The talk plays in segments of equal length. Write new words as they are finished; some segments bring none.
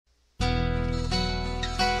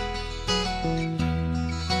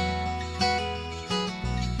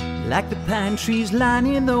Like the pine trees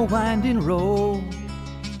lining the winding road,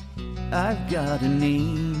 I've got a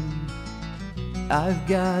name, I've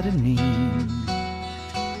got a name.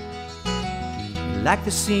 Like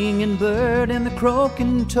the singing bird and the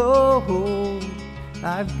croaking toad,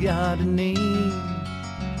 I've got a name,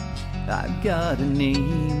 I've got a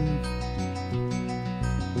name.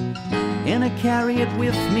 And I carry it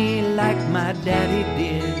with me like my daddy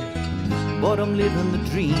did, but I'm living the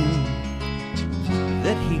dream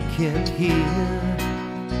that he kept here.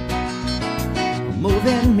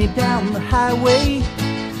 Moving me down the highway,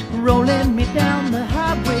 rolling me down the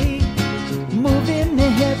highway, moving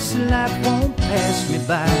ahead so life won't pass me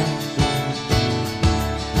by.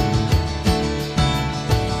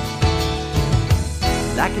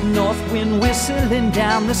 Like a north wind whistling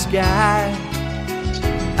down the sky,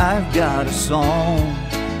 I've got a song,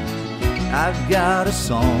 I've got a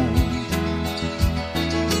song.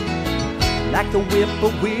 Like the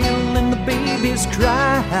whippoorwill and the baby's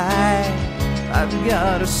cry, I've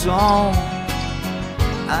got a song,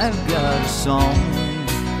 I've got a song.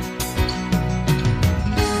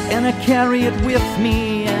 And I carry it with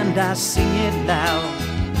me and I sing it loud.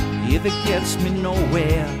 If it gets me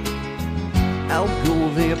nowhere, I'll go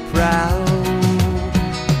there proud.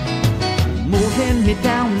 Moving me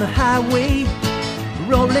down the highway,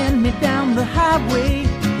 rolling me down the highway,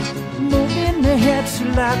 moving ahead so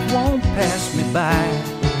life won't pass me by.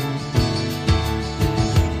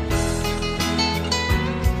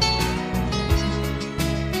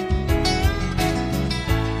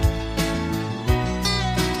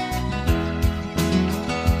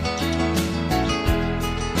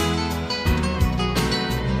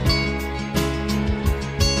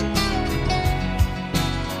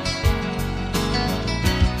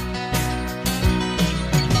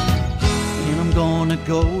 Gonna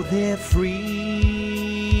go there free.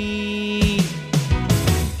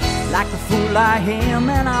 Like the fool I am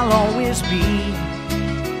and I'll always be,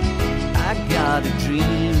 I got a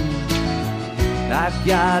dream, I've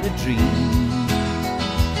got a dream.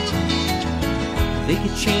 They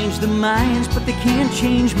could change their minds but they can't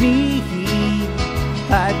change me.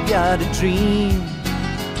 I've got a dream,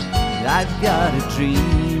 I've got a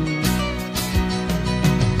dream.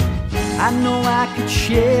 I know I could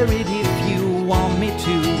share it if you want me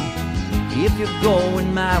to. If you're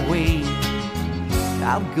going my way,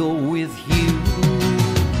 I'll go with you.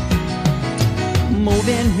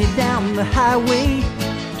 Moving me down the highway,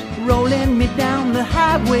 rolling me down the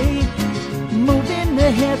highway, moving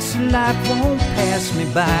ahead so life won't pass me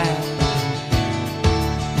by.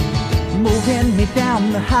 Moving me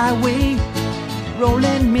down the highway,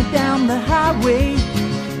 rolling me down the highway,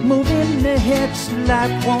 moving ahead so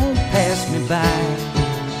life won't pass me by.